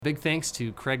Big thanks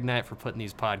to Craig Knight for putting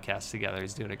these podcasts together.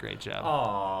 He's doing a great job.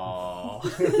 Aww.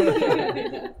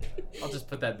 I'll just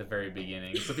put that at the very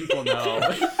beginning so people know.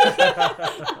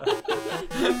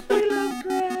 We love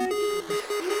Craig.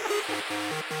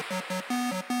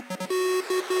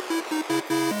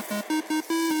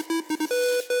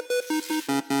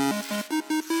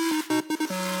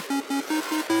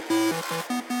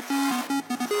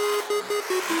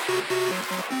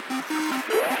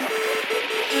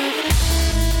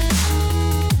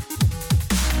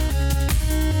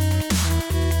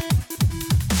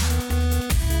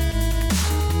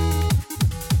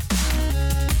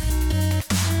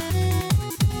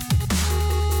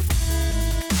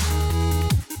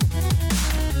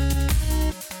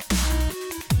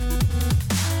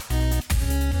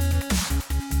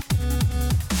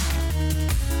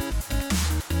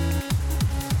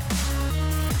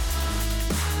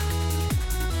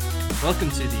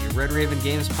 Welcome to the Red Raven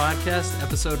Games Podcast,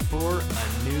 Episode 4,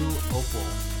 A New Opal.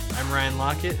 I'm Ryan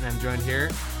Lockett, and I'm joined here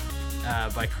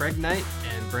by Craig Knight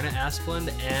and Brenna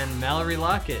Asplund, and Mallory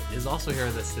Lockett is also here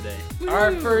with us today.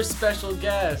 Our first special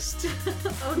guest.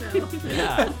 Oh no.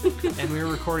 Yeah, and we're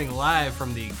recording live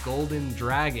from the Golden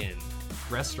Dragon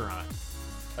restaurant.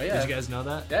 Oh yeah. Did you guys know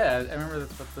that? Yeah, I remember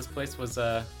that's what this place was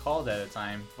called at a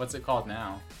time. What's it called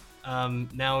now?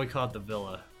 Now we call it the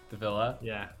Villa. The Villa?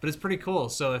 Yeah, but it's pretty cool.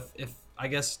 So if I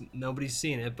guess nobody's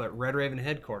seen it, but Red Raven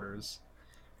headquarters,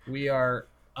 we are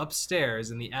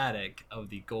upstairs in the attic of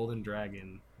the Golden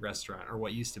Dragon restaurant, or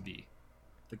what used to be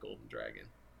the Golden Dragon.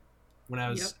 When I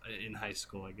was in high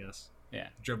school, I guess. Yeah.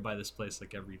 Drove by this place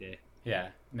like every day. Yeah,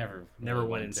 never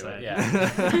went inside.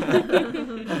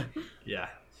 Yeah. Yeah.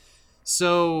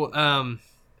 So,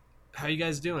 how you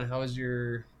guys doing? How was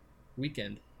your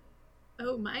weekend?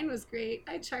 Oh, mine was great.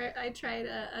 I tried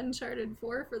Uncharted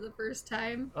 4 for the first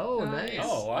time. Oh, nice.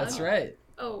 Oh, wow. That's right.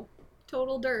 Oh,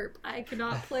 total derp. I could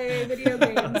not play video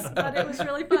games, but it was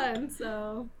really fun.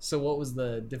 So what was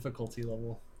the difficulty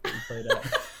level you played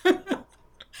at?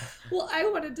 well, I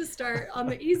wanted to start on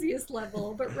the easiest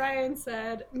level, but Ryan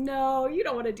said, "No, you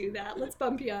don't want to do that. Let's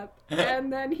bump you up."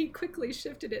 And then he quickly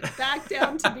shifted it back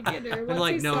down to beginner. I'm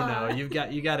like, no, you got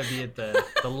to be at the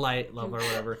light level or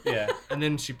whatever. Yeah. And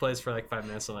then she plays for like 5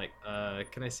 minutes. I'm like,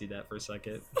 can I see that for a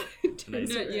second? And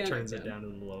I turns it down to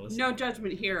the lowest. No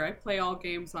judgment here. I play all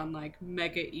games on like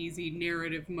mega easy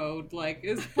narrative mode, like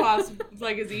as possible,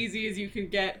 like as easy as you can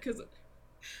get, because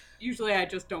usually I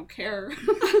just don't care.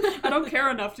 I don't care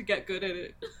enough to get good at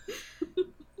it.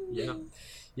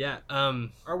 Yeah.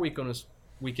 Our weekend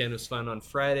was fun. On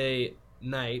Friday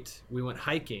night, we went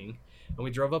hiking, and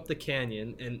we drove up the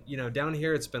canyon. And down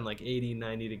here it's been like 80,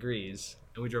 90 degrees,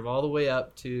 and we drove all the way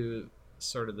up to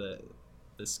sort of the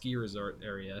ski resort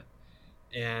area,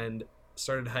 and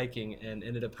started hiking, and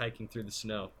ended up hiking through the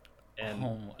snow. And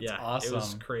awesome. It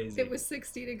was crazy. It was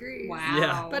 60 degrees. Wow.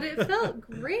 Yeah. But it felt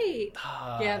great.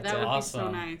 Yeah, that would awesome. be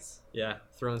so nice. Yeah,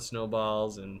 throwing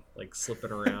snowballs and like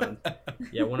slipping around.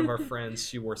 Yeah, one of our friends,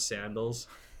 she wore sandals.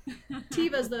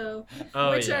 Tevas, though,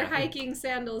 which are hiking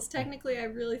sandals. Technically, I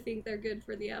really think they're good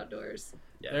for the outdoors.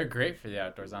 Yeah. They're great for the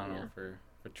outdoors. I don't know for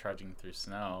trudging through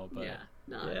snow, but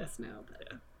Not in snow. But...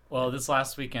 Yeah. Well, this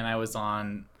last weekend I was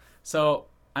on. So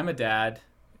I'm a dad,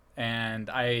 and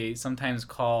I sometimes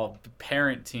call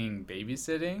parenting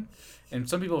babysitting, and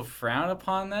some people frown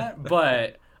upon that,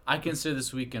 but I consider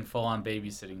this weekend full-on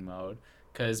babysitting mode,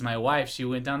 because my wife, she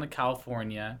went down to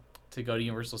California to go to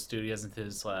Universal Studios into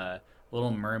this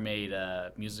Little Mermaid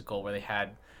musical where they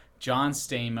had John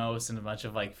Stamos and a bunch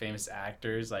of like famous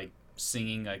actors like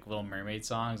singing like Little Mermaid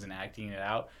songs and acting it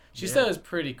out. She said it was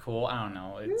pretty cool. I don't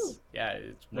know. It's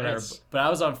whatever. Nice. But I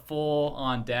was on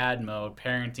full-on dad mode,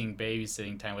 parenting,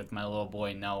 babysitting time with my little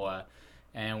boy Noah,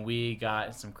 and we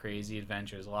got some crazy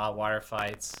adventures, a lot of water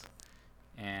fights,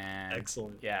 and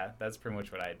Excellent. Yeah, that's pretty much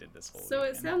what I did this whole So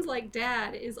weekend. it sounds like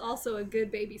Dad is also a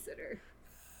good babysitter.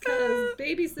 Because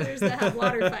babysitters that have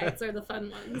water fights are the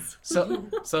fun ones.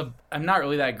 So I'm not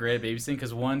really that great at babysitting,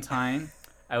 because one time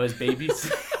I was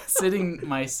babysitting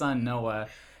my son Noah,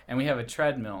 and we have a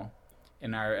treadmill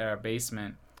in our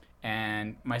basement,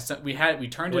 and my son we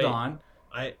turned it on.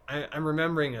 I'm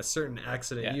remembering a certain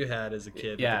accident you had as a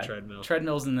kid with a treadmill.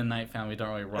 Treadmills in the Knight family don't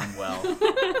really run well.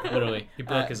 Literally. He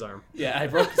broke his arm. Yeah, I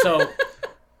broke. So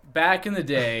back in the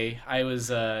day, I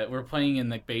was we were playing in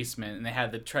the basement, and they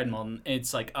had the treadmill, and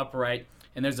it's like upright,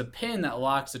 and there's a pin that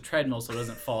locks the treadmill so it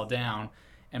doesn't fall down.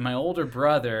 And my older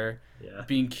brother,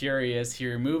 being curious, he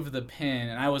removed the pin,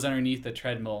 and I was underneath the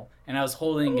treadmill, and I was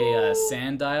holding a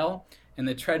sand dial, and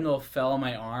the treadmill fell on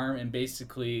my arm and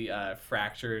basically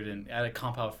fractured, and had a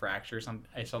compound fracture,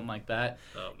 something like that.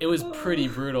 It was pretty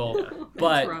brutal, That's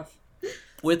but rough.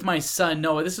 with my son,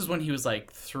 no, this is when he was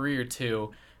like 3 or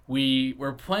 2. We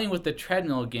were playing with the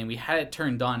treadmill again. We had it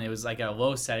turned on. It was like at a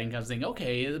low setting. I was thinking,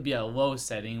 okay, it'll be a low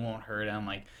setting, won't hurt him.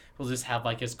 Like, we'll just have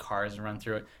like his cars run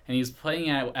through it. And he was playing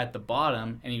at the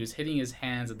bottom, and he was hitting his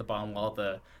hands at the bottom while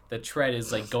the tread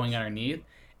is like going underneath.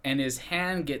 And his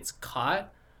hand gets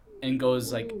caught and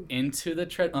goes like into the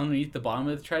tread underneath the bottom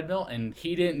of the treadmill, and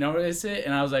he didn't notice it.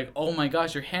 And I was like, oh my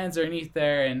gosh, your hand's underneath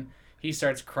there. And he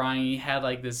starts crying. He had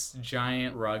like this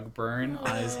giant rug burn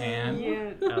on his hand.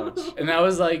 Yeah. Ouch. And that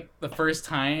was like the first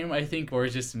time, I think, where it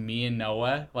was just me and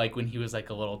Noah, like when he was like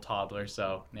a little toddler.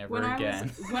 So never again.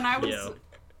 When I was Yeah.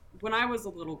 when I was a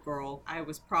little girl, I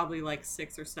was probably like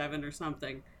 6 or 7 or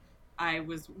something. I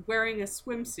was wearing a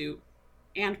swimsuit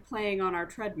and playing on our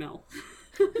treadmill.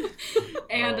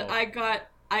 And Oh.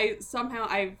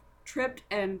 I tripped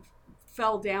and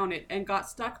fell down it and got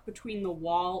stuck between the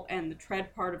wall and the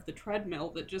tread part of the treadmill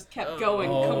that just kept going.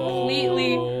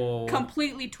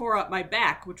 Completely tore up my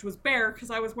back, which was bare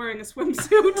because I was wearing a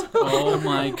swimsuit. Oh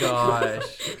my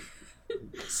gosh.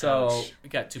 So Ouch. we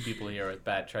got 2 people here with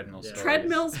bad treadmill Yeah. stories.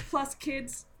 Treadmills plus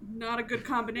kids, not a good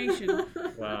combination.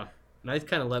 Wow. And I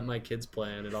kind of let my kids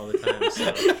play on it all the time.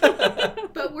 So.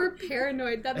 But we're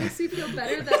paranoid. That makes me feel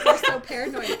better that we're so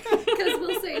paranoid. Because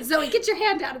we'll say, Zoe, get your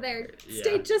hand out of there.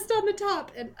 Stay Yeah. just on the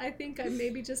top. And I think I'm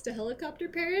maybe just a helicopter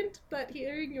parent, but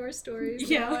hearing your stories,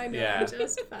 Yeah. now I know Yeah.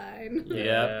 just fine.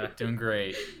 Yep, doing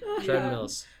great.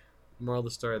 Treadmills. Moral of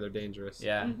the story, they're dangerous.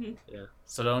 Yeah. Mhm.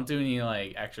 So don't do any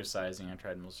like exercising on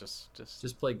treadmills. Just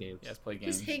Just play games. yeah, play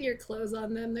games. Just hang your clothes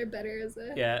on them. They're better as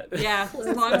a... Yeah. Yeah,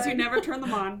 as long as you never turn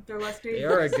them on, they're less They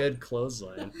dangerous. are a good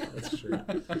clothesline. That's true.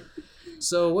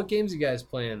 So, what games you guys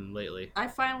playing lately? I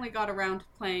finally got around to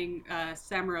playing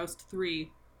Samorost 3,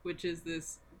 which is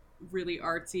this really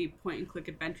artsy point-and-click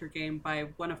adventure game by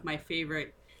one of my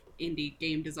favorite indie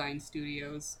game design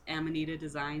studios, Amanita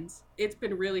Designs. It's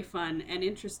been really fun and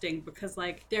interesting because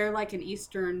like they're like an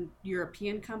Eastern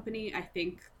European company, I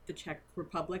think the Czech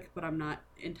Republic, but I'm not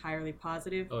entirely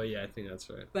positive. Oh yeah, I think that's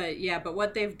right. But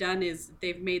what they've done is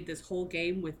they've made this whole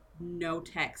game with no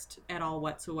text at all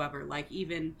whatsoever. Like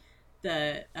even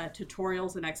the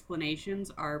tutorials and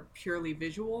explanations are purely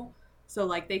visual. So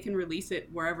like they can release it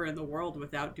wherever in the world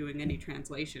without doing any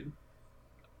translation.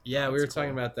 Yeah, we That's were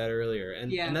talking cool. about that earlier,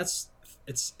 and Yeah. and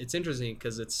it's interesting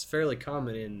because it's fairly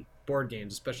common in board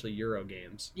games, especially Euro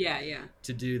games, Yeah.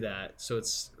 to do that. So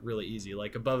it's really easy.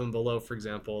 Like Above and Below, for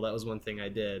example, that was one thing I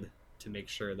did to make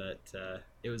sure that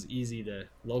it was easy to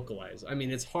localize. I mean,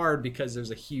 it's hard because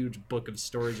there's a huge book of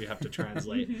stories you have to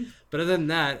translate. But other than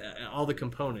that, all the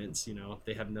components,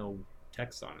 they have no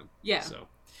text on them. Yeah. So,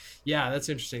 yeah, that's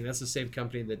interesting. That's the same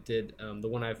company that did the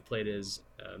one I've played is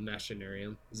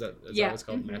Machinarium. Is that what it's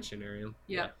called? Mhm. Machinarium.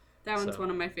 Yeah. That one's So- one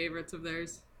of my favorites of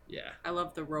theirs. Yeah. I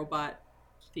love the robot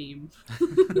theme.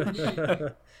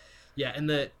 Yeah,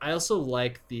 and I also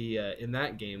like the in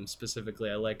that game specifically.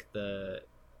 I like the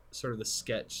sort of the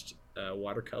sketched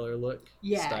watercolor look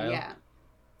style. Yeah.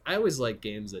 I always like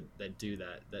games that do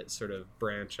that sort of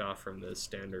branch off from the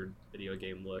standard video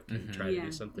game look and Mhm. try to Yeah,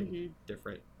 do something mhm.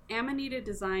 different. Amanita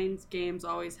Designs games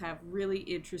always have really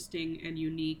interesting and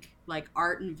unique like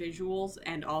art and visuals,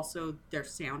 and also their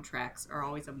soundtracks are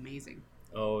always amazing.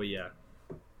 Oh yeah,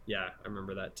 yeah, I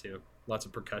remember that too. Lots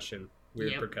of percussion,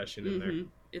 weird Yep. percussion in there. Mhm.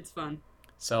 It's fun.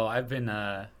 So I've been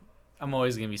I'm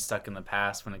always gonna be stuck in the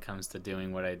past when it comes to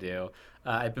doing what I do.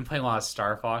 I've been playing a lot of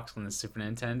Star Fox on the Super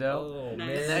Nintendo. Oh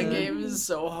Nice. man, That game is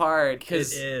so hard it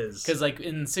because is. like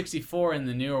in 64 and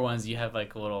the newer ones you have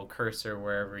like a little cursor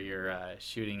wherever you're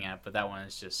shooting at, but that one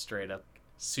is just straight up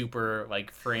super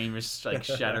like frames like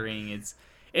shuddering. It's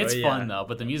Oh, yeah. fun though,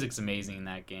 but the music's amazing in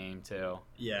that game too.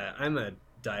 Yeah, I'm a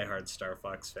diehard Star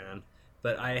Fox fan,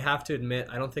 but I have to admit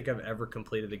I don't think I've ever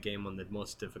completed a game on the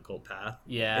most difficult path.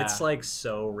 Yeah, It's like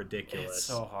so ridiculous. it's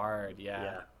so hard.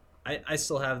 yeah. I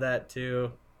still have that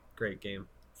too. Great game.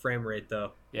 Frame rate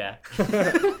though. Yeah.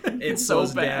 It It's so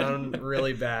slows bad. down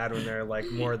really bad when there are like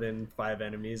more than 5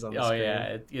 enemies on the Oh screen.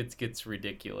 yeah, it gets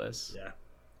ridiculous. Yeah.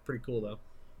 Pretty cool though.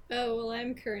 Oh, well,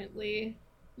 I'm currently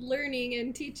learning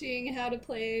and teaching how to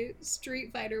play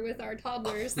Street Fighter with our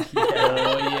toddlers.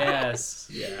 Oh yes.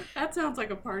 Yeah. That sounds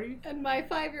like a party. And our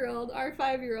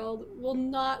 5-year-old, will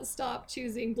not stop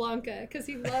choosing Blanca because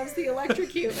he loves the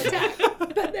electrocute attack.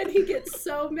 But then he gets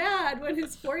so mad when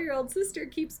his 4-year-old sister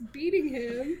keeps beating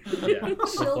him. Yeah.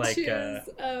 She'll Like, choose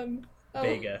Oh,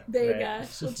 Vega, Vega. right?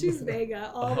 She'll choose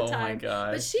Vega all the Oh my time.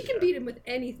 gosh. But she can beat him with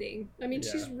anything. I mean,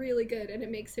 Yeah. she's really good, and it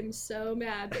makes him so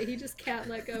mad, but he just can't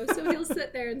let go. So he'll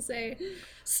sit there and say,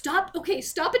 stop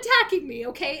attacking me,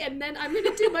 okay? And then I'm going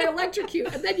to do my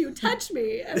electrocute, and then you touch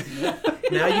me. And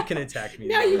Now you can attack me.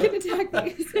 now you can attack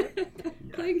me. So,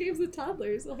 playing games with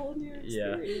toddlers, a whole new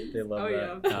Yeah, experience. they love Oh,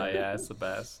 that. yeah. Oh yeah, it's the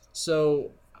best.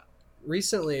 So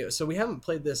recently, so we haven't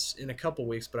played this in a couple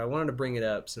weeks, but I wanted to bring it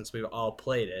up since we've all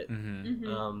played it. Mm-hmm.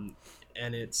 Mhm.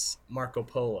 And it's Marco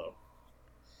Polo.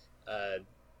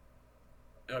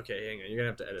 Okay, hang on. You're gonna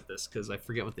have to edit this because I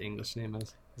forget what the English name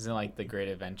is. Isn't it like the Great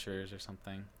Adventures or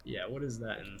something? Yeah, what is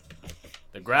that in?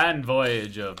 The Grand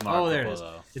Voyage of Marco There it is.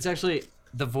 Polo. It's actually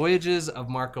The Voyages of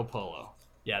Marco Polo.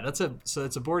 Yeah, it's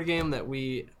a board game that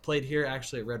we played here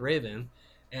actually at Red Raven,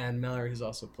 and Mallory has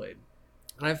also played.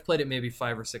 And I've played it maybe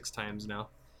 5 or 6 times now.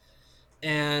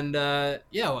 And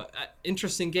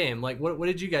interesting game. Like, what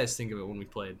did you guys think of it when we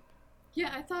played?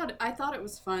 Yeah, I thought it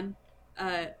was fun.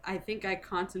 I think I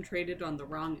concentrated on the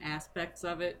wrong aspects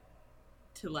of it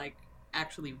to like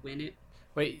actually win it.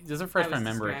 Wait, does it first I was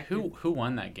remember distracted. who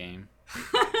won that game?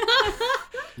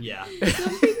 Yeah,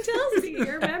 Something tells me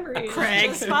your memory is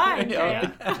Craig's just fine.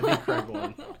 yeah, I think Craig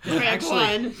won. Craig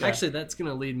won. Actually, that's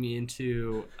gonna lead me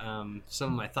into some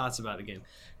of my thoughts about the game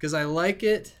because I like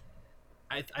it.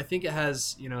 I think it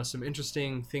has some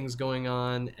interesting things going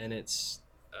on, and it's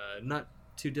not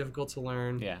too difficult to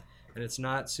learn. Yeah. And it's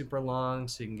not super long,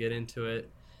 so you can get into it.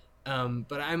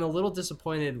 But I'm a little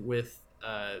disappointed with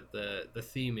the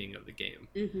theming of the game.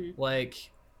 Mm-hmm.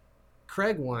 Like,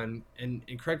 Craig won, and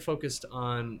Craig focused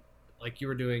on, like you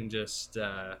were doing, just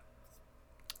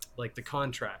like the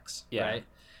contracts, Yeah. right?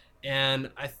 And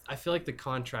I feel like the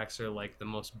contracts are like the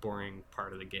most boring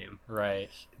part of the game. Right.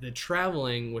 The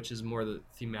traveling, which is more the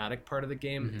thematic part of the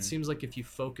game, Mhm. it seems like if you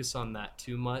focus on that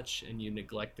too much and you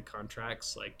neglect the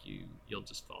contracts, like you'll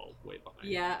just fall way behind.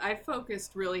 Yeah, I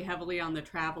focused really heavily on the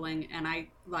traveling, and I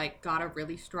like got a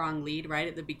really strong lead right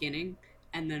at the beginning,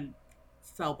 and then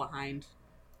fell behind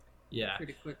Yeah.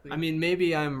 pretty quickly. I mean,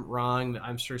 maybe I'm wrong.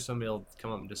 I'm sure somebody will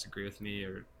come up and disagree with me.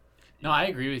 Or No, I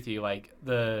agree with you. Like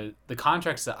the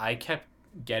contracts that I kept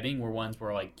getting were ones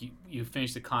where like you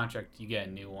finish the contract, you get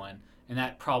a new one, and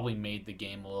that probably made the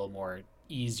game a little more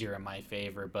easier in my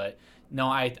favor. But no,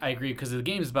 I agree because the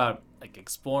game is about like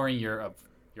exploring your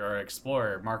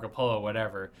explorer, Marco Polo,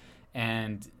 whatever.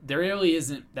 And there really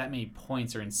isn't that many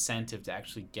points or incentive to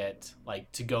actually get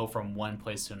like to go from one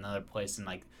place to another place and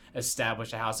like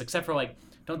establish a house, except for like,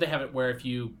 don't they have it where if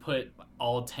you put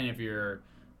all 10 of your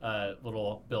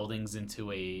little buildings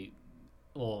into a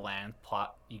little land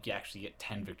plot, you can actually get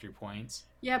 10 victory points.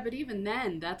 yeah, but even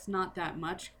then, that's not that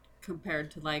much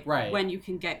compared to like Right. when you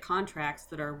can get contracts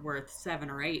that are worth 7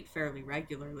 or 8 fairly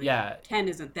regularly. Yeah, 10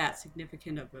 isn't that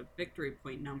significant of a victory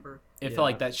point number. it Yeah. felt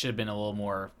like that should have been a little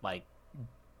more like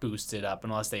boosted up,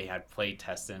 unless they had play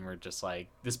tests and were just like,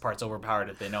 this part's overpowered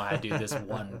if they know how to do this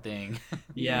one thing.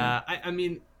 yeah, I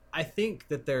mean, I think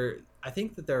that there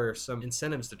are some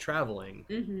incentives to traveling.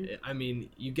 Mm-hmm. I mean,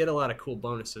 you get a lot of cool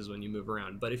bonuses when you move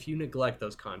around, but if you neglect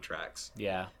those contracts,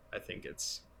 Yeah. I think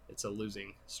it's a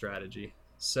losing strategy.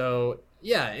 So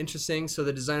yeah, interesting. So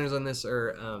the designers on this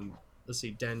are let's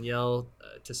see, Danielle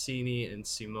Tassini and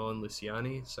Simone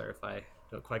Luciani. Sorry if I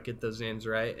don't quite get those names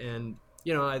right. And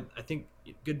I think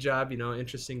good job.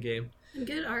 Interesting game. And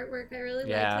good artwork. I really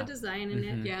Yeah. liked the design in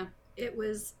Mhm. it. Yeah. It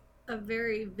was a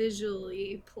very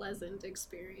visually pleasant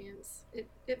experience.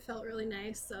 It felt really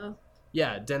nice. So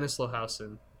Yeah, Dennis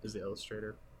Lohausen is the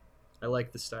illustrator. I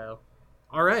like the style.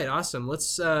 All right, awesome.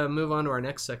 Let's move on to our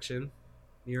next section,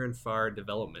 near and far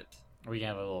development. We can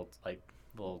have a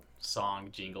little song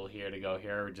jingle here to go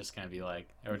here. We're just gonna be like,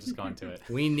 we're just going to it.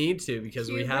 We need to because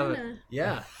we Cue haven't. Luna.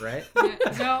 Yeah, right.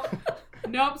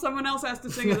 Nope, someone else has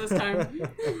to sing it this time.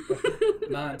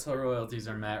 Not until royalties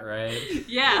are met, right?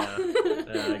 Yeah.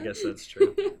 I guess that's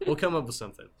true. We'll come up with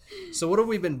something. So, what have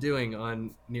we been doing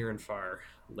on Near and Far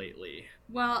lately?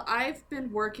 Well, I've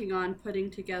been working on putting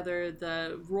together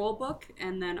the rule book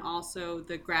and then also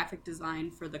the graphic design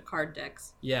for the card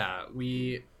decks. Yeah,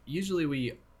 we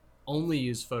only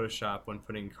use Photoshop when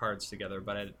putting cards together,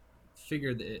 but I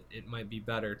figured that it might be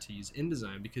better to use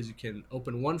InDesign because you can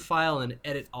open one file and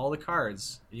edit all the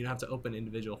cards. You don't have to open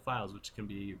individual files, which can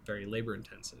be very labor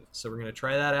intensive. So we're going to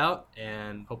try that out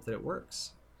and hope that it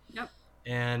works. Yep.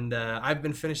 And I've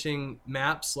been finishing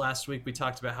maps. Last week we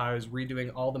talked about how I was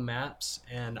redoing all the maps,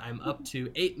 and I'm up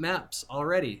to 8 maps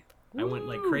already. I went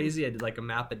like Woo! crazy. I did like a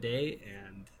map a day,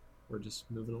 and we're just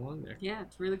moving along there. Yeah,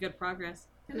 it's really good progress.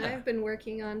 And Yeah. I've been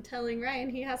working on telling Ryan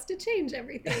he has to change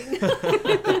everything.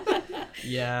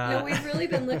 Yeah. No, we've really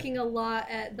been looking a lot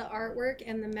at the artwork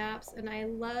and the maps, and I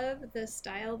love the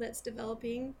style that's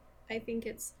developing. I think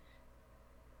it's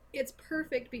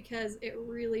perfect because it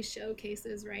really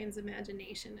showcases Ryan's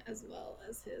imagination as well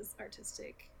as his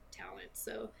artistic talent.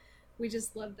 So we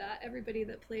just love that. Everybody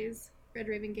that plays Red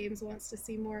Raven games wants to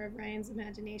see more of Ryan's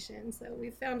imagination. So we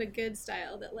found a good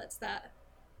style that lets that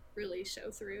really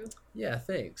show through. Yeah,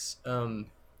 thanks.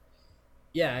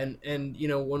 Yeah, and you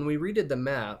know, when we redid the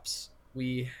maps,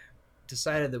 we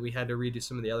decided that we had to redo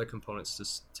some of the other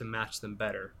components to match them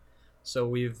better. So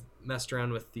we've messed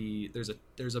around with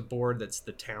there's a board that's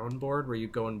the town board where you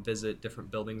go and visit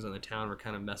different buildings in the town. We're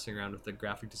kind of messing around with the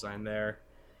graphic design there,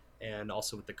 and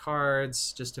also with the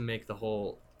cards, just to make the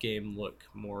whole game look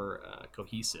more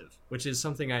cohesive, which is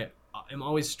something I'm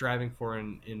always striving for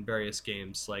in various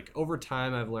games. Like, over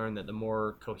time, I've learned that the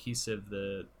more cohesive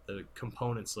the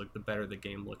components look, the better the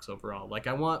game looks overall. Like,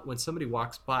 I want, when somebody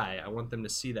walks by, I want them to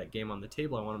see that game on the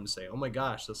table. I want them to say, oh my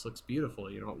gosh, this looks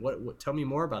beautiful. You know, what tell me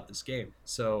more about this game.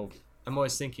 So I'm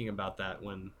always thinking about that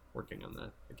when working on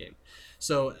the game.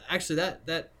 So actually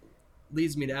that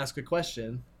leads me to ask a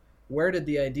question. Where did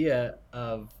the idea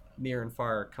of Near and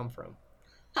Far come from?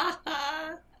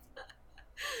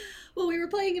 Well, we were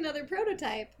playing another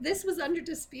prototype. This was under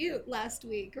dispute last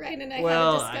week. Ryan and I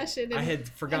Well, had a discussion. I had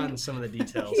forgotten some of the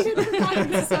details. He had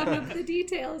forgotten some of the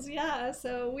details, yeah.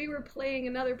 So we were playing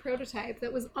another prototype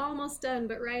that was almost done,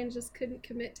 but Ryan just couldn't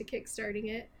commit to kickstarting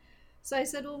it. So I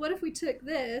said, well, what if we took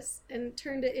this and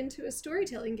turned it into a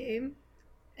storytelling game?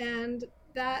 And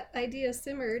that idea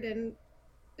simmered, and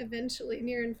eventually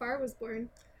Near and Far was born.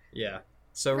 Yeah.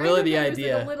 So Ryan really the remembers it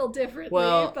idea. a little differently,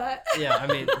 Well, but Yeah, I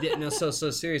mean, no. So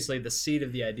seriously, the seed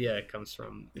of the idea comes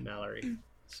from Mallory.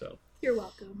 So you're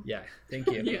welcome. yeah, thank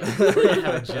you. Yeah. We're gonna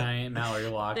have a giant Mallory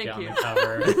walk Thank on you. the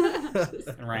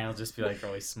cover, and Ryan will just be like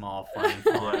really small, funny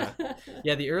font.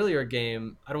 Yeah, the earlier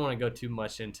game, I don't want to go too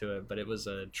much into it, but it was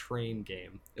a train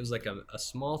game. It was like a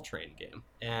small train game.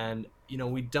 And, you know,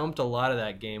 we dumped a lot of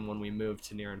that game when we moved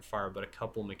to Near and Far, but a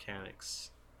couple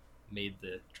mechanics made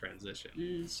the transition.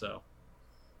 Mm. So,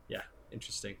 yeah,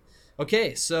 interesting.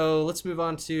 Okay, so let's move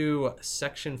on to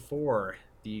section 4,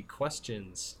 the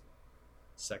questions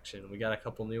section. We got a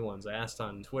couple new ones. I asked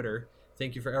on Twitter.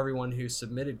 Thank you for everyone who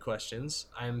submitted questions.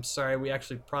 I'm sorry, we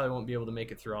actually probably won't be able to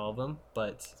make it through all of them,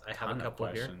 but I have Ton a of couple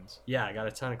here. questions. Yeah, I got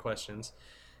a ton of questions.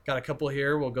 Got a couple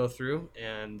here we'll go through,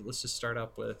 and let's just start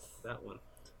up with that one.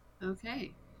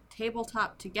 Okay.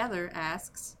 Tabletop Together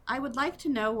asks, I would like to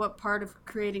know what part of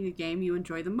creating a game you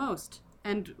enjoy the most,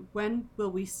 and when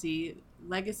will we see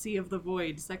Legacy of the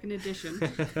Void, 2nd edition?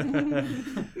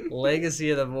 Legacy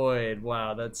of the Void.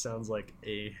 Wow, that sounds like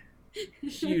a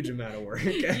huge amount of work.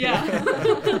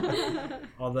 Yeah.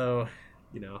 Although,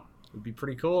 you know, it would be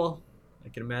pretty cool. I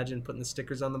can imagine putting the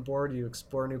stickers on the board. You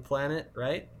explore a new planet,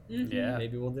 right? Mhm. Yeah.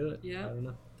 Maybe we'll do it. Yeah. I don't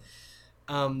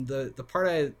know. The part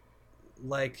I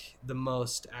like the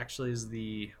most actually is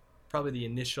probably the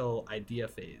initial idea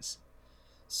phase.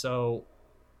 So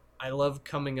I love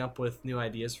coming up with new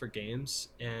ideas for games,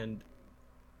 and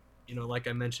you know, like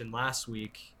I mentioned last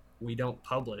week, we don't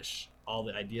publish all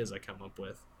the ideas I come up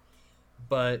with.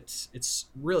 But it's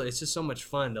just so much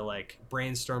fun to like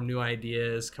brainstorm new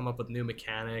ideas, come up with new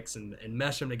mechanics, and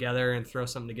mesh them together and throw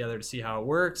something together to see how it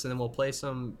works. And then we'll play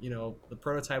some, you know, the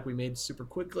prototype we made super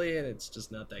quickly, and it's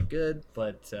just not that good.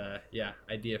 But yeah,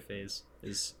 idea phase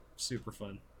is super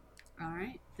fun. All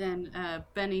right. Then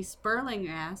Benny Sperling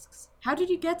asks, how did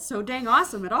you get so dang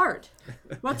awesome at art?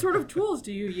 What sort of tools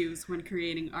do you use when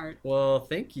creating art? Well,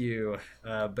 thank you,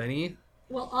 Benny.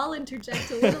 Well, I'll interject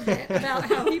a little bit about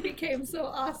how he became so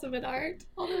awesome at art,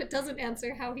 although it doesn't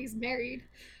answer how he's married.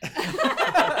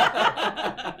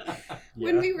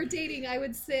 When we were dating, I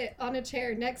would sit on a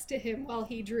chair next to him while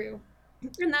he drew.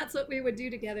 And that's what we would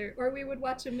do together. Or we would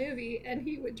watch a movie and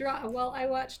he would draw while I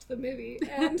watched the movie.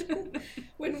 And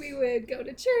when we would go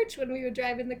to church, when we would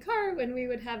drive in the car, when we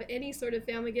would have any sort of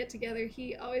family get together,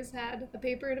 he always had a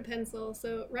paper and a pencil.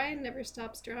 So Ryan never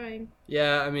stops drawing.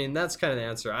 Yeah, I mean, that's kind of the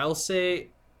answer. I'll say,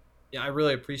 yeah, I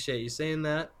really appreciate you saying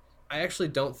that. I actually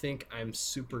don't think I'm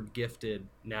super gifted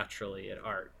naturally at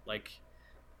art. Like,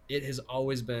 it has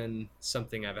always been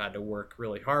something I've had to work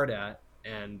really hard at.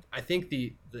 And I think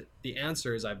the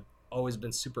answer is I've always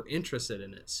been super interested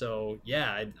in it. So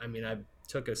yeah, I mean, I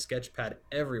took a sketch pad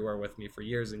everywhere with me for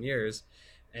years and years,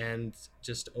 and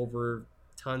just over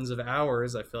tons of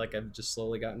hours, I feel like I've just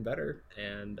slowly gotten better.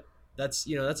 And that's,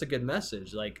 you know, that's a good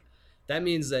message. Like, that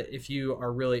means that if you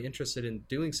are really interested in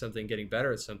doing something, getting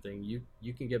better at something,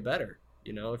 you can get better,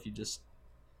 you know, if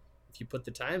you put the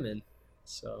time in.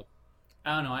 So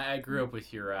I don't know. I grew up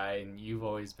with Uri, and you've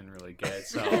always been really good.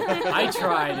 So I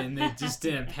tried, and it just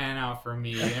didn't pan out for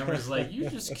me. And was like, you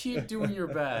just keep doing your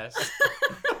best.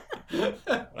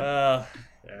 yeah,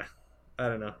 I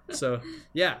don't know. So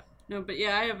yeah, No, but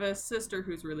yeah, I have a sister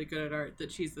who's really good at art,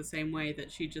 that she's the same way, that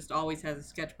she just always has a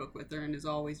sketchbook with her and is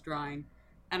always drawing.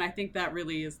 And I think that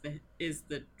really is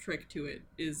the trick to it,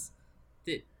 is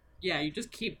that, yeah, you just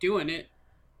keep doing it.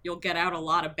 You'll get out a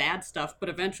lot of bad stuff, but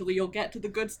eventually you'll get to the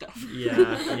good stuff.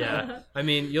 yeah. I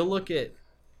mean, you'll look at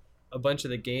a bunch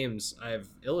of the games I've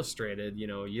illustrated,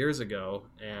 years ago,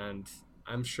 and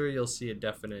I'm sure you'll see a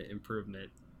definite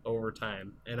improvement over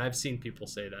time. And I've seen people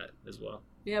say that as well.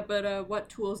 Yeah, but what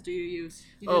tools do you use?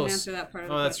 You didn't answer that part of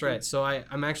the question. That's right. So I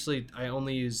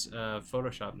only use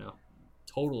Photoshop now.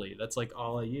 Totally. That's like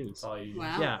all I use. That's all you use.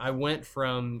 Wow. Yeah, I went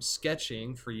from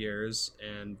sketching for years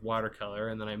and watercolor,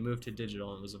 and then I moved to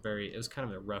digital. And it was kind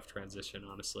of a rough transition,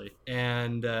 honestly.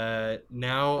 And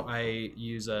now I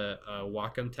use a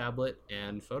Wacom tablet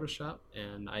and Photoshop,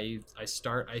 and I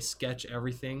sketch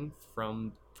everything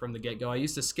from the get-go. I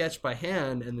used to sketch by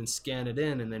hand and then scan it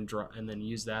in and then draw and then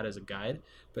use that as a guide.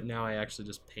 But now I actually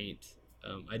just paint.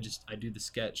 I do the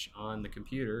sketch on the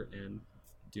computer and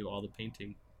do all the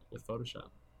painting with Photoshop.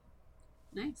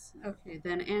 Nice. Okay,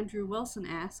 then Andrew Wilson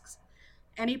asks,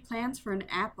 any plans for an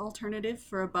app alternative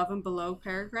for above and below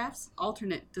paragraphs?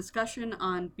 Alternate discussion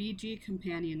on BG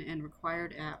Companion and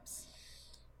required apps.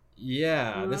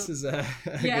 Yeah, this is a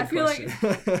yeah, good I feel question.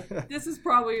 like this is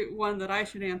probably one that I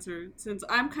should answer, since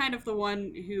I'm kind of the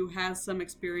one who has some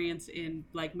experience in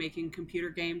like making computer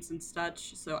games and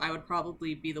such, so I would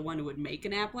probably be the one who would make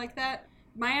an app like that.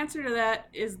 My answer to that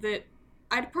is that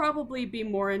I'd probably be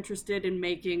more interested in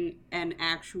making an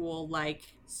actual, like,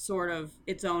 sort of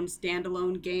its own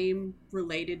standalone game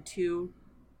related to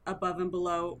Above and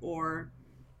Below or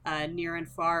Near and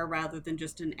Far, rather than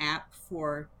just an app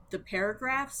for the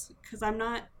paragraphs, because I'm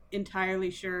not entirely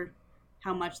sure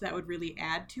how much that would really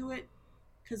add to it,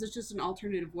 because it's just an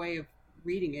alternative way of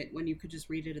reading it when you could just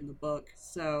read it in the book.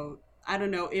 So I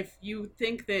don't know, if you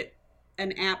think that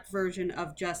an app version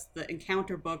of just the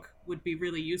encounter book would be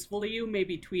really useful to you,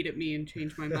 maybe tweet at me and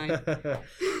change my mind.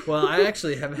 Well, I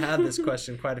actually have had this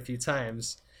question quite a few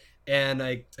times, and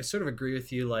I sort of agree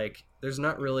with you. Like, there's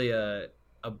not really a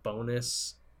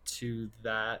bonus to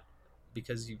that,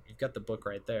 because you've got the book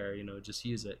right there, just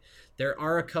use it. There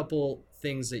are a couple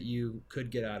things that you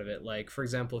could get out of it. Like, for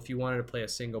example, if you wanted to play a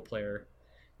single player,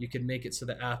 you could make it so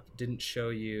the app didn't show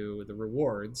you the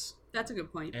rewards. That's a good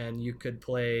point. And you could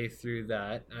play through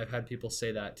that. I've had people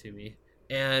say that to me.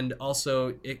 And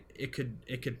also, it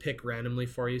could pick randomly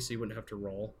for you, so you wouldn't have to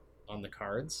roll on the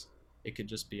cards. It could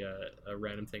just be a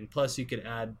random thing. Plus, you could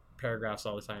add paragraphs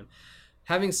all the time.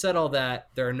 Having said all that,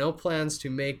 there are no plans to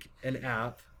make an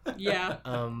app. Yeah.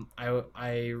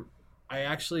 I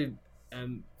actually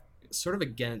am sort of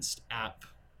against app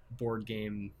board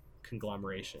game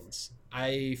conglomerations.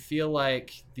 I feel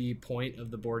like the point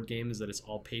of the board game is that it's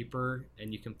all paper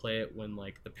and you can play it when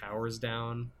like the power's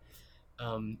down.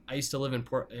 I used to live in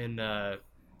the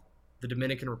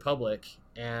Dominican Republic,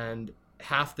 and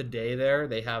half the day there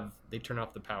they turn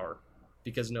off the power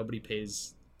because nobody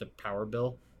pays the power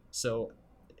bill. So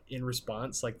in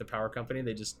response, like the power company,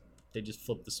 they just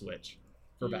flip the switch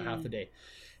for about half the day.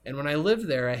 And when I lived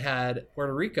there, I had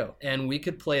Puerto Rico, and we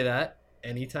could play that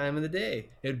any time of the day.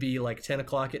 It would be like 10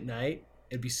 o'clock at night.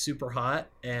 It'd be super hot,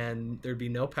 and there'd be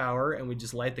no power, and we'd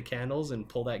just light the candles and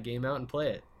pull that game out and play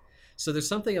it. So there's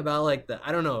something about like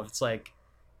I don't know if it's like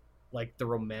the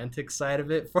romantic side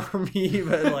of it for me,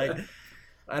 but like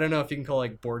I don't know if you can call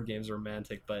like board games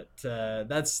romantic, but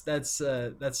that's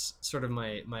sort of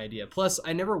my idea. Plus,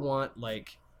 I never want a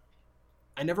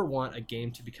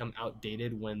game to become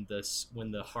outdated when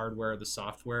the hardware or the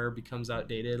software becomes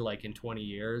outdated, like in 20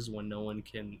 years when no one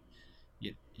can,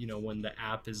 when the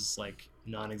app is like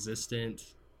non-existent,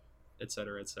 et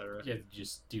cetera, et cetera. You have to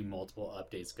just do multiple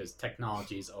updates because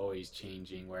technology is always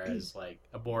changing, whereas like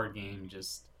a board game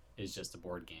is just a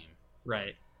board game.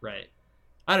 Right.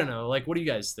 I don't know. Like, what do you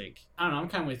guys think? I don't know. I'm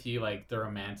kind of with you, like the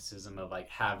romanticism of like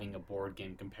having a board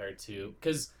game compared to,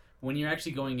 because when you're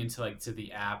actually going into like to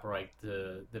the app or like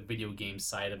the video game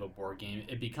side of a board game,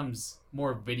 it becomes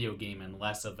more video game and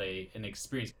less of an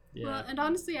experience. Yeah. Well, and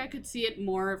honestly, I could see it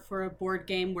more for a board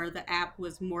game where the app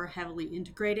was more heavily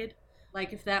integrated.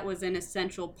 Like if that was an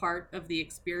essential part of the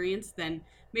experience, then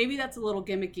maybe that's a little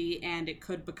gimmicky and it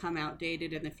could become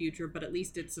outdated in the future, but at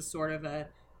least it's a sort of a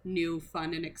new,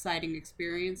 fun, and exciting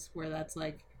experience where that's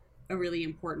like a really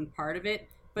important part of it.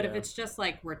 But if it's just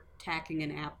like we're tacking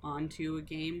an app onto a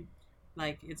game,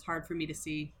 like it's hard for me to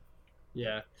see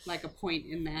Yeah. like a point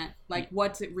in that. Like,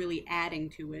 what's it really adding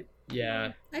to it?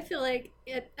 Yeah. I feel like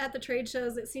at the trade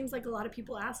shows, it seems like a lot of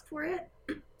people ask for it.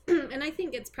 And I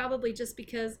think it's probably just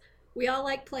because we all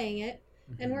like playing it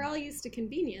and we're all used to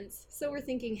convenience. So we're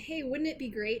thinking, hey, wouldn't it be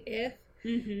great if?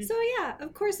 Mm-hmm. So yeah,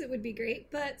 of course it would be great.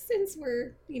 But since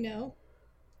we're,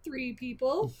 3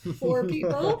 people, 4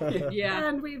 people, Yeah.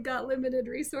 and we've got limited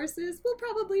resources, we'll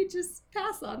probably just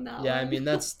pass on that Yeah, one. I mean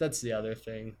that's the other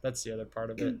thing. That's the other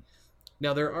part of it.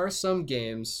 Now there are some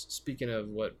games, speaking of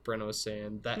what Brenna was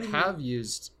saying, that have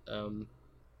used an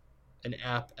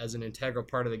app as an integral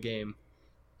part of the game.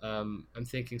 I'm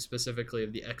thinking specifically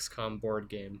of the XCOM board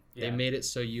game. Yeah. They made it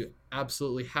so you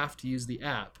absolutely have to use the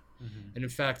app. Mhm. And in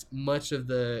fact, much of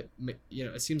the,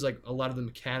 it seems like a lot of the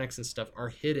mechanics and stuff are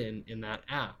hidden in that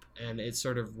app, and it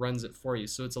sort of runs it for you.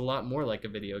 So it's a lot more like a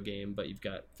video game, but you've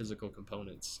got physical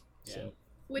components. Yeah. So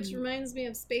Which reminds me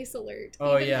of Space Alert.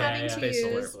 Oh, Even yeah, having to Space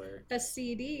use Alert. a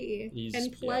CD Use-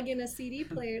 and plug in a CD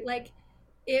player, like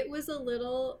it was a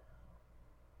little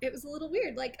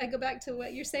weird. Like I go back to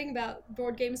what you're saying about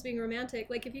board games being romantic.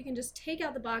 Like if you can just take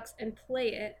out the box and play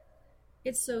it,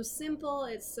 it's so simple.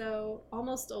 It's so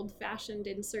almost old-fashioned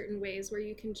in certain ways where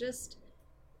you can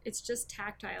it's just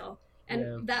tactile. And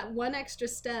Yeah. that one extra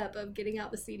step of getting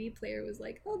out the CD player was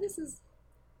like, oh, this is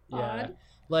odd.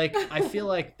 Like, I feel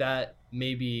like that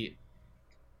maybe,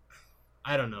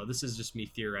 I don't know, this is just me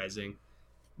theorizing.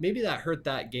 Maybe that hurt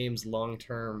that game's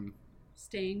long-term,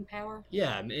 Staying power.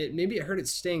 yeah, maybe it hurt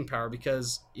its staying power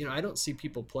because, I don't see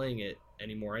people playing it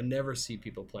anymore. I never see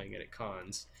people playing it at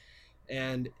cons.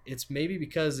 And it's maybe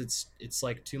because it's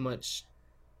like too much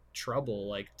trouble,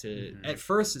 like at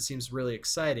first it seems really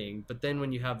exciting, but then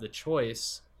when you have the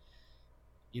choice,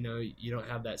 you don't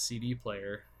have that CD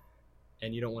player.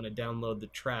 And you don't want to download the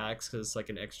tracks because it's like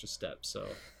an extra step. So,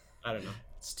 I don't know.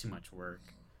 It's too much work.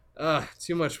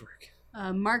 Too much work.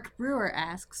 Mark Brewer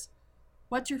asks,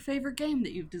 what's your favorite game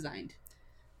that you've designed?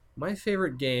 My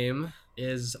favorite game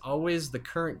is always the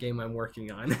current game I'm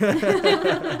working on.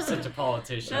 You're such a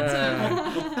politician.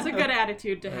 That's a good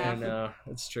attitude to I have. know,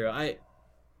 it's true. I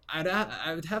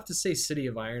would have to say City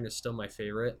of Iron is still my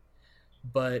favorite,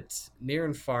 but Near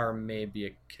and Far may be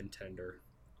a contender.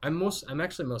 I'm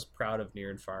actually most proud of Near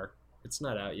and Far. It's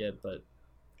not out yet, but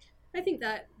I think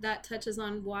that touches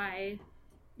on why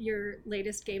your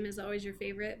latest game is always your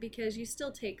favorite, because you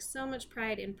still take so much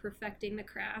pride in perfecting the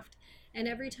craft, and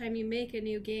every time you make a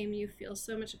new game you feel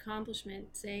so much accomplishment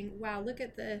saying, wow, look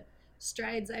at the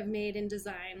strides I've made in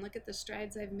design, look at the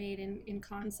strides I've made in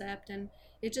concept, and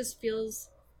it just feels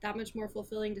that much more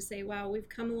fulfilling to say, wow, we've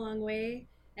come a long way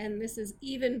and this is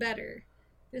even better.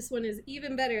 This one is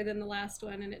even better than the last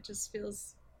one, and it just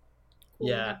feels cool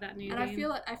to have that new And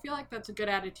game. I feel like that's a good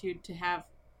attitude to have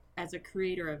as a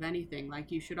creator of anything.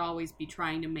 Like, you should always be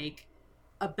trying to make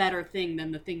a better thing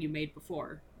than the thing you made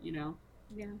before, Yeah.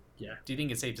 Do you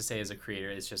think it's safe to say as a creator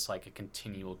it's just like a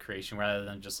continual creation rather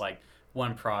than just like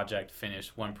one project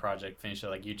finish,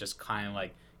 like you just kind of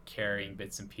like carrying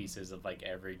bits and pieces of like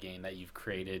every game that you've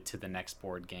created to the next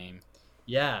board game?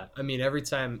 yeah, I mean, every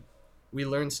time we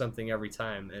learn something every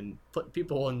time, and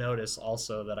people will notice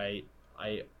also that I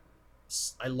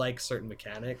like certain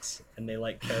mechanics and they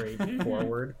like carry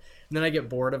forward, and then I get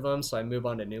bored of them, so I move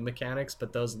on to new mechanics,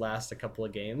 but those last a couple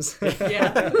of games.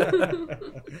 Yeah.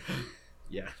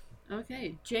 Yeah.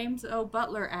 Okay, James O.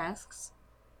 Butler asks,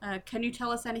 can you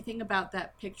tell us anything about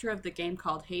that picture of the game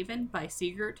called Haven by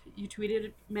Siegert you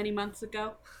tweeted many months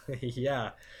ago?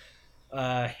 Yeah.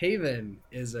 Haven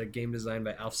is a game designed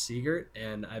by Alf Siegert,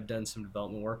 and I've done some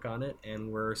development work on it,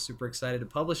 and we're super excited to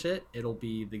publish it. It'll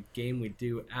be the game we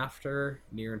do after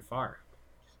Near and Far.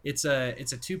 It's a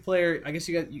 2-player. I guess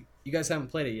you guys haven't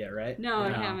played it yet, right? No, I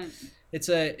No. haven't. It's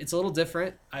a little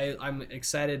different. I'm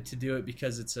excited to do it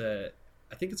because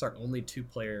I think it's our only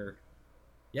 2-player.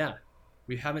 Yeah,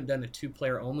 we haven't done a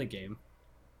 2-player only game,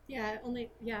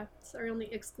 It's our only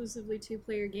exclusively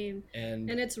 2-player game. and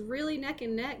And it's really neck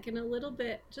and neck and a little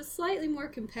bit just slightly more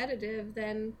competitive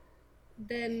than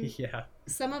yeah,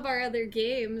 some of our other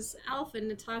games. Alf and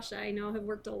Natasha, I know, have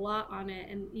worked a lot on it,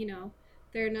 and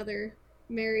they're another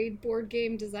married board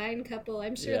game design couple.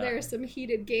 I'm sure Yeah. there are some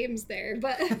heated games there,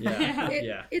 but yeah,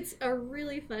 yeah. it's a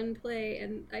really fun play,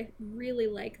 and I really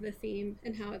like the theme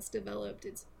and how it's developed.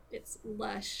 It's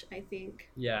lush, I think.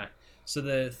 Yeah. So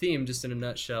the theme, just in a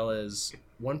nutshell, is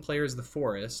one player is the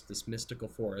forest, this mystical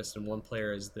forest, and one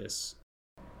player is this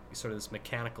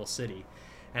mechanical city,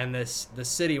 and the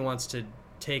city wants to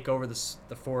take over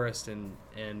the forest and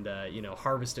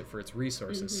harvest it for its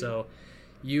resources. Mhm. So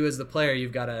you as the player,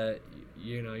 you've got to,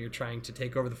 you're trying to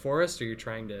take over the forest, or you're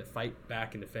trying to fight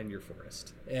back and defend your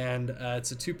forest. And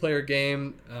it's a 2-player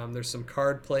game. There's some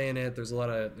card play in it. There's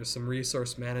some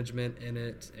resource management in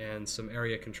it, and some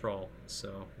area control.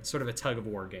 So it's sort of a tug of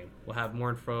war game. We'll have more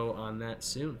info on that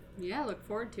soon. Yeah, look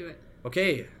forward to it.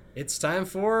 Okay, it's time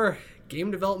for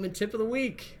game development tip of the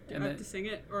week. Do I have to sing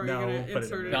it, or are No, you we'll going to put it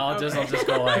insert in it? there. No, I'll just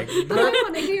go like. I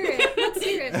want to hear it. Let's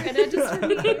hear it, Brenna. Just for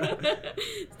me.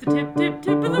 It's the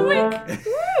tip of the week.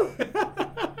 Woo!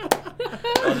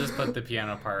 I'll just put the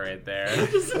piano part right there.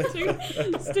 Just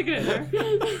stick it in there.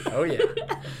 Oh yeah.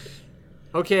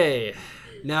 Okay.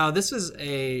 Now this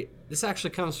actually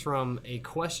comes from a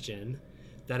question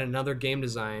that another game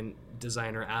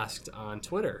designer asked on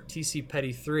Twitter. TC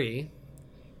Petty 3.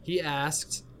 He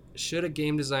asked, should a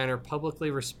game designer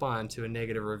publicly respond to a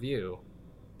negative review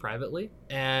privately?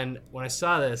 And when I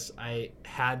saw this, I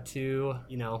had to,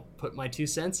 put my 2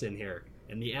 cents in here.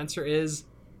 And the answer is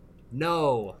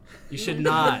no, you should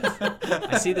not.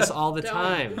 I see this all the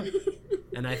time.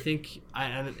 And I think,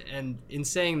 and in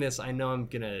saying this, I know I'm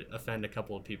going to offend a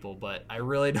couple of people, but I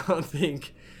really don't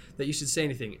think that you should say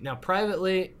anything. Now,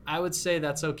 privately, I would say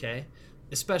that's okay,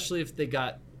 especially if they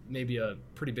got maybe a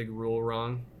pretty big rule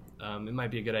wrong. It might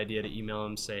be a good idea to email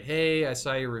them, say, hey, I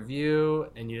saw your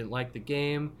review and you didn't like the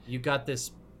game. You got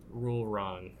this rule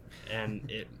wrong. And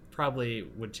it probably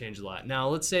would change a lot. Now,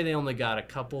 let's say they only got a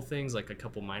couple things, like a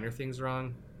couple minor things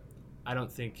wrong. I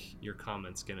don't think your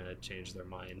comment's going to change their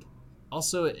mind.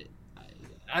 Also,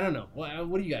 I don't know.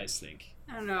 What do you guys think?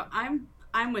 I don't know.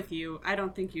 I'm with you. I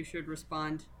don't think you should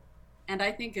respond. And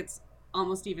I think it's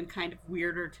almost even kind of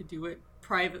weirder to do it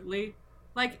privately.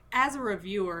 Like, as a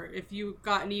reviewer, if you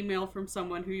got an email from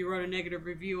someone who you wrote a negative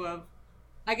review of,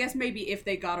 I guess maybe if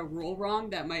they got a rule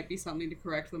wrong, that might be something to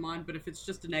correct them on. But if it's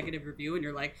just a negative review and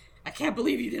you're like, I can't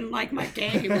believe you didn't like my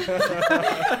game.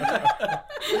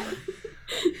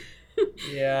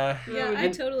 Yeah. Yeah, I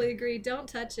totally agree. Don't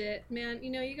touch it. Man,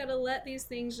 you got to let these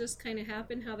things just kind of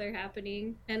happen how they're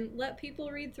happening and let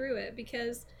people read through it,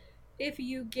 because if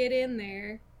you get in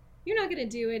there, you're not going to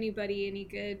do anybody any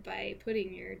good by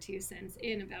putting your 2 cents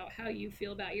in about how you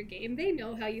feel about your game. They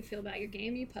know how you feel about your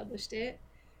game. You published it.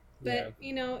 But,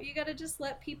 you got to just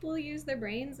let people use their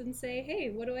brains and say,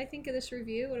 hey, what do I think of this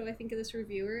review? What do I think of this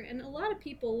reviewer? And a lot of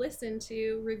people listen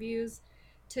to reviews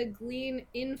to glean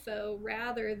info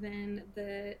rather than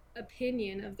the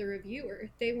opinion of the reviewer.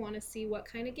 They want to see what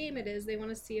kind of game it is. They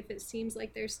want to see if it seems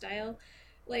like their style.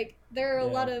 Like, there are a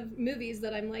lot of movies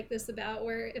that I'm like this about,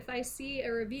 where if I see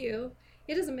a review,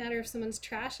 it doesn't matter if someone's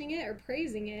trashing it or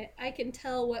praising it. I can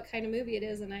tell what kind of movie it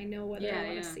is, and I know whether I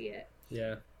want to see it.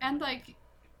 Yeah. And, like,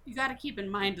 you got to keep in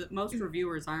mind that most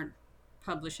reviewers aren't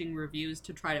publishing reviews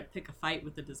to try to pick a fight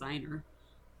with the designer.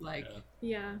 Like,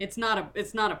 it's not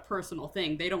a personal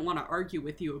thing. They don't want to argue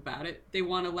with you about it. They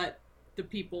want to let the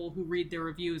people who read their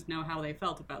reviews know how they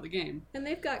felt about the game. And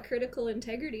they've got critical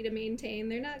integrity to maintain.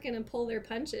 They're not going to pull their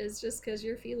punches just because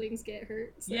your feelings get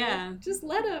hurt. So just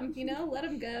let them, let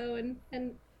them go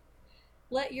and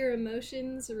let your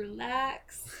emotions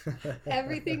relax.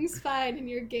 Everything's fine, and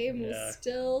your game will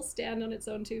still stand on its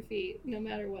own 2 feet, no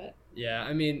matter what. Yeah,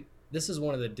 I mean, this is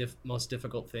one of the most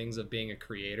difficult things of being a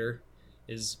creator,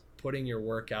 is putting your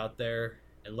work out there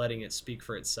and letting it speak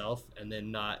for itself, and then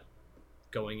not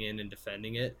going in and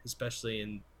defending it, especially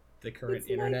in the current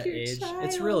internet age. Child.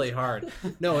 It's really hard.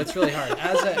 No, it's really hard.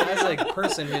 As a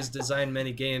person who's designed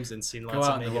many games and seen lots Go of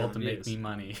out in the world to reviews. make me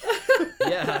money.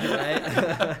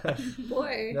 Yeah, right.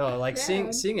 Boy. No, like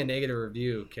seeing a negative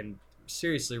review can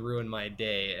seriously ruin my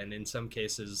day, and in some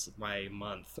cases my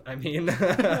month. I mean,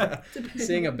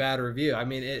 seeing a bad review. I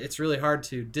mean, it's really hard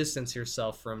to distance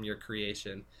yourself from your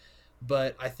creation,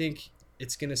 but I think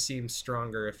it's going to seem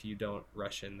stronger if you don't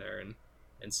rush in there and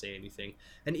say anything.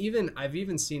 And I've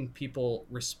even seen people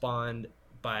respond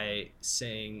by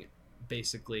saying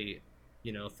basically,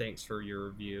 thanks for your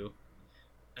review.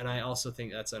 And I also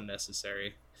think that's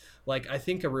unnecessary. Like, I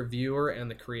think a reviewer and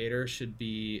the creator should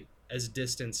be as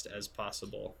distanced as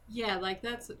possible. Yeah, like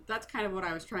that's kind of what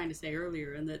I was trying to say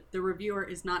earlier, and that the reviewer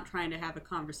is not trying to have a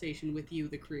conversation with you,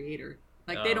 the creator.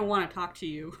 Like, they don't want to talk to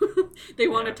you. They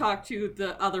want to talk to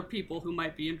the other people who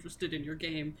might be interested in your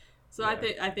game. So I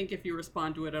think if you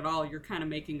respond to it at all, you're kind of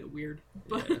making it weird.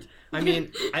 But I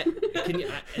mean,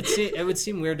 it would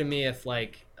seem weird to me if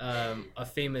like a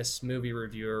famous movie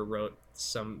reviewer wrote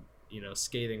some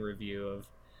scathing review of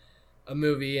a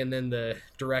movie, and then the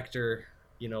director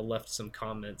left some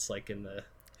comments like in the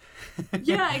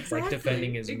yeah, exactly, like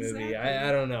defending his movie.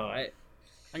 I don't know.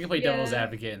 I can play devil's Yeah.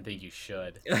 advocate and think you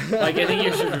should. Like, I think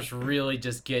you should just really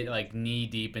just get like knee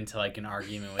deep into like an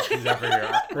argument with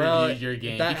whoever Well, reviewed your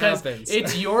game that because happens.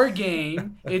 it's your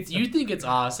game. It's you think it's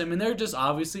awesome, and they're just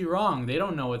obviously wrong. They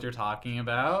don't know what they're talking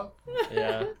about.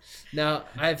 Yeah. Now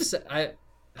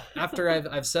after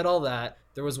I've said all that,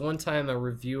 there was one time a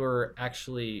reviewer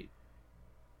actually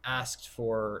asked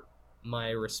for my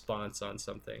response on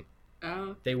something.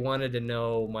 Oh, They wanted to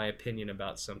know my opinion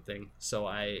about something, so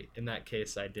in that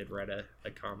case I did write a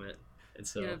comment, and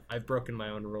so Yeah. I've broken my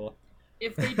own rule.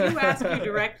 if they do ask you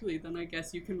directly, then I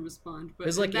guess you can respond. But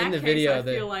It's like in in that the case, video I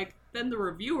that- feel like then the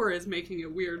reviewer is making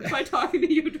it weird by talking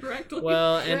to you directly.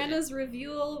 Well, and Brenna's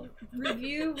review rule.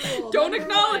 Don't number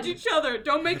acknowledge one. each other.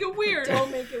 Don't make it weird.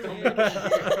 Don't make it weird.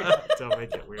 don't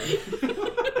make it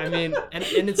weird. I mean, and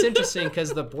it's interesting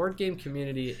because the board game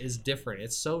community is different.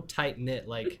 It's so tight knit.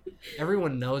 Like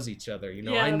everyone knows each other. You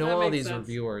know, Yeah, I know that all makes these sense.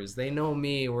 reviewers. They know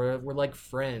me. We're like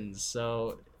friends.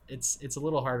 So it's a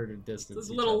little harder to distance. It's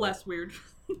a each little other. less weird,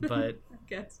 But I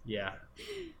guess. yeah.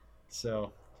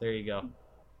 So there you go.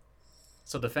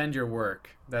 So defend your work.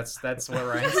 That's what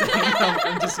Ryan's saying.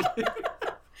 I'm just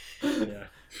kidding. Yeah.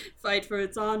 Fight for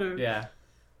its honor. Yeah.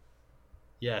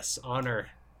 Yes, honor.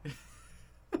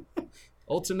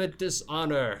 Ultimate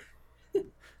dishonor.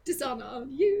 Dishonor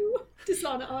on you.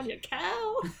 Dishonor on your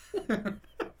cow.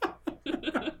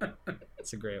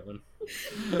 That's a great one.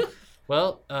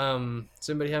 Well, does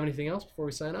anybody have anything else before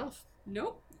we sign off?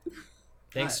 Nope.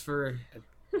 Thanks for.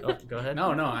 Oh, go ahead.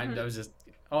 No, I was just.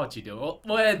 I'll let you do it.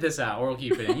 We'll edit this out, or we'll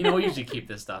keep it in. You know, we usually keep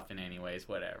this stuff in anyways.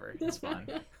 Whatever. It's fun.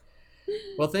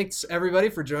 Well, thanks everybody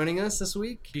for joining us this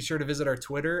week. Be sure to visit our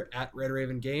Twitter at Red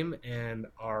Raven Game and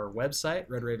our website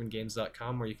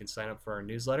redravengames.com where you can sign up for our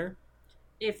newsletter.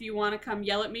 If you want to come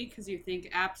yell at me because you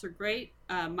think apps are great,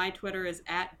 my Twitter is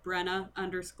at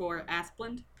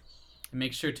Brenna_Asplund.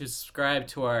 Make sure to subscribe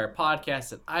to our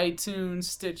podcast at iTunes,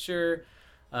 Stitcher,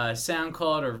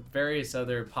 SoundCloud, or various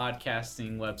other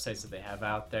podcasting websites that they have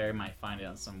out there. You might find it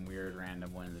on some weird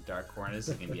random one in the dark corners.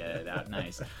 It can be edited out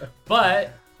nice.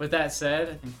 But with that said,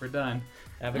 I think we're done.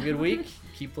 Have a good week.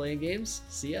 Keep playing games.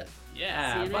 See ya.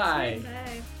 Yeah, See you next bye. week.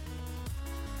 Bye.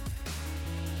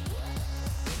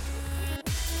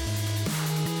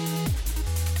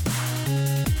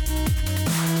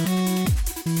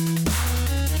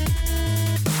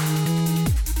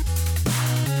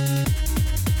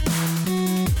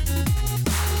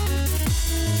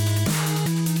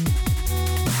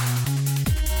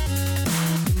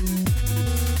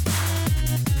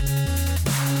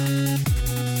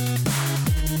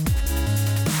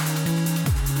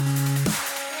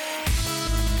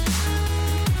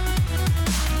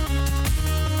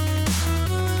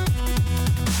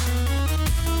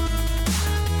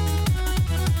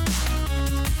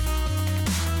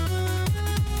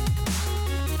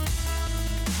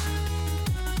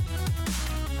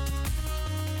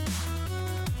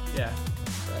 Yeah.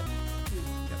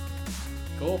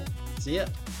 Cool. See ya.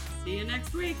 See you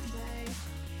next week.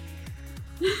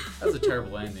 Bye. That was a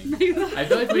terrible ending. I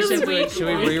feel like we Really should weak. Should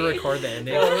we re-record the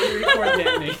ending? Yeah, we'll re-record the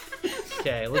ending.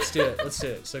 Okay, let's do it.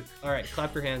 So, all right,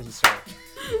 clap your hands and start.